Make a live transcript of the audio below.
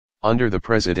Under the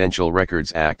Presidential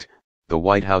Records Act, the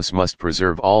White House must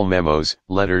preserve all memos,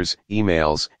 letters,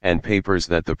 emails, and papers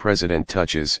that the president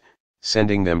touches,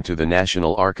 sending them to the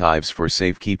National Archives for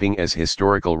safekeeping as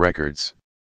historical records.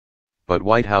 But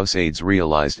White House aides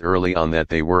realized early on that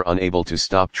they were unable to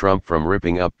stop Trump from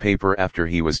ripping up paper after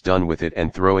he was done with it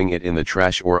and throwing it in the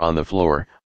trash or on the floor,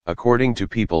 according to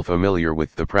people familiar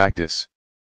with the practice.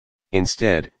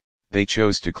 Instead, they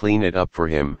chose to clean it up for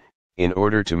him, in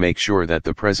order to make sure that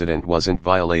the president wasn't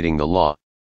violating the law.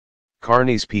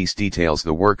 Carney's piece details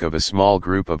the work of a small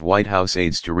group of White House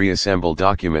aides to reassemble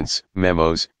documents,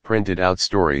 memos, printed out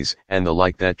stories, and the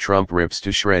like that Trump rips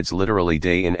to shreds literally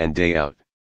day in and day out.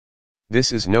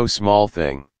 This is no small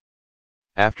thing.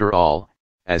 After all,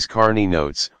 as Carney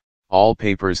notes, all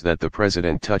papers that the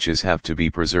president touches have to be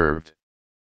preserved.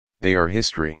 They are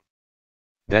history.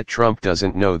 That Trump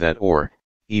doesn't know that, or,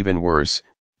 even worse,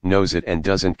 knows it and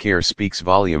doesn't care, speaks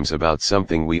volumes about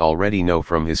something we already know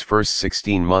from his first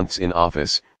 16 months in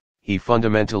office. He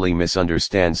fundamentally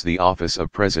misunderstands the office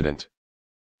of president.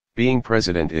 Being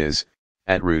president is,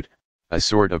 at root, a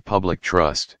sort of public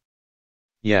trust.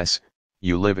 Yes,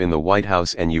 you live in the White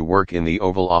House and you work in the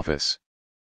Oval Office.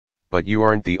 But you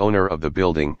aren't the owner of the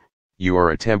building, you are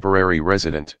a temporary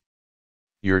resident.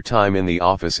 Your time in the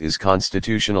office is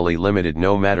constitutionally limited.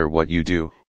 No matter what you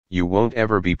do, you won't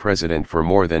ever be president for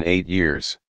more than 8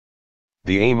 years.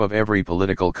 The aim of every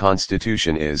political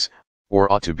constitution is, or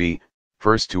ought to be,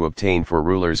 first to obtain for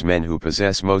rulers men who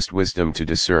possess most wisdom to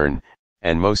discern,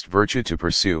 and most virtue to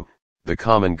pursue, the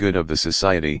common good of the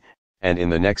society, and in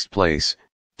the next place,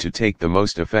 to take the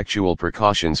most effectual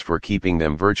precautions for keeping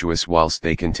them virtuous whilst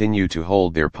they continue to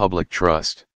hold their public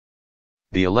trust.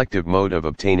 The elective mode of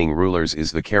obtaining rulers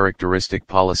is the characteristic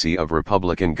policy of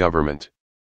republican government.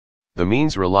 The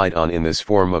means relied on in this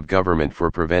form of government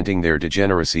for preventing their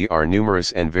degeneracy are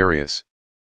numerous and various.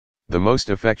 The most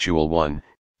effectual one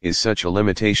is such a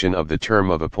limitation of the term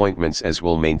of appointments as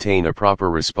will maintain a proper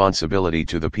responsibility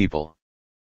to the people.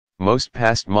 Most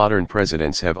past modern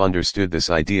presidents have understood this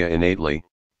idea innately.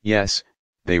 Yes,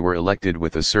 they were elected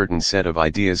with a certain set of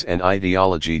ideas and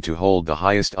ideology to hold the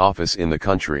highest office in the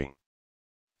country.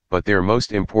 But their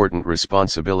most important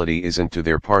responsibility isn't to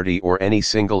their party or any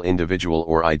single individual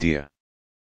or idea.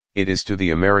 It is to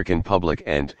the American public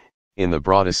and, in the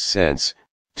broadest sense,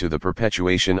 to the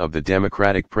perpetuation of the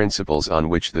democratic principles on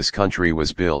which this country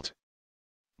was built.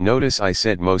 Notice I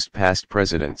said most past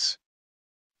presidents.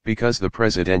 Because the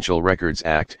Presidential Records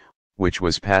Act, which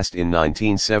was passed in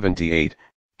 1978,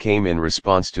 came in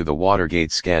response to the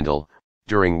Watergate scandal,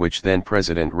 during which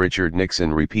then-President Richard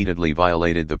Nixon repeatedly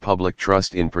violated the public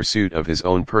trust in pursuit of his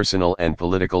own personal and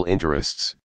political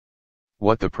interests.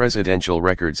 What the Presidential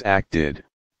Records Act did,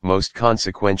 most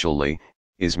consequentially,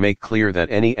 is make clear that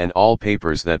any and all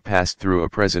papers that passed through a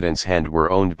president's hand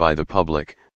were owned by the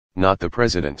public, not the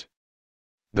president.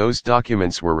 Those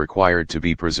documents were required to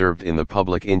be preserved in the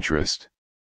public interest.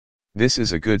 This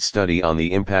is a good study on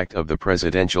the impact of the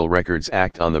Presidential Records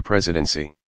Act on the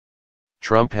presidency.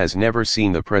 Trump has never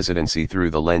seen the presidency through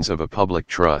the lens of a public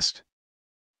trust.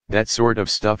 That sort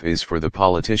of stuff is for the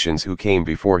politicians who came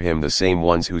before him, the same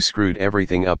ones who screwed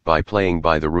everything up by playing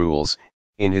by the rules,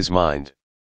 in his mind.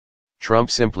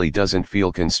 Trump simply doesn't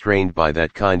feel constrained by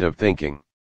that kind of thinking.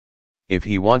 If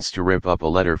he wants to rip up a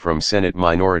letter from Senate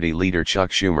Minority Leader Chuck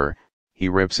Schumer, he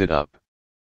rips it up.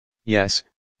 Yes,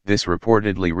 this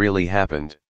reportedly really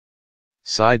happened.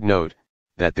 Side note,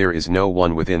 that there is no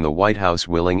one within the White House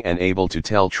willing and able to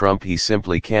tell Trump he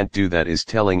simply can't do that is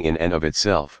telling in and of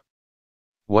itself.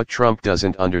 What Trump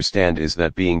doesn't understand is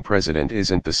that being president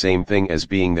isn't the same thing as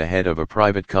being the head of a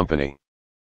private company.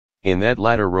 In that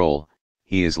latter role,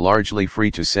 he is largely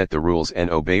free to set the rules and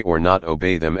obey or not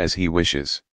obey them as he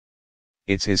wishes.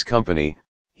 It's his company,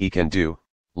 he can do,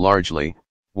 largely,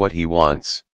 what he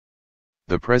wants.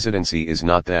 The presidency is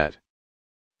not that.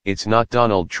 It's not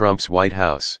Donald Trump's White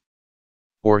House.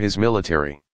 Or his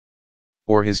military.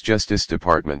 Or his Justice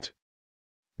Department.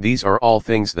 These are all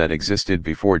things that existed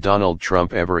before Donald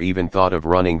Trump ever even thought of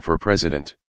running for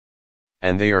president.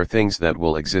 And they are things that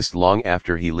will exist long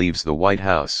after he leaves the White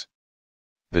House.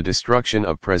 The destruction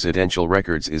of presidential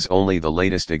records is only the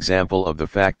latest example of the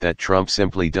fact that Trump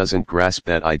simply doesn't grasp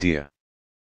that idea.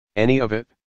 Any of it?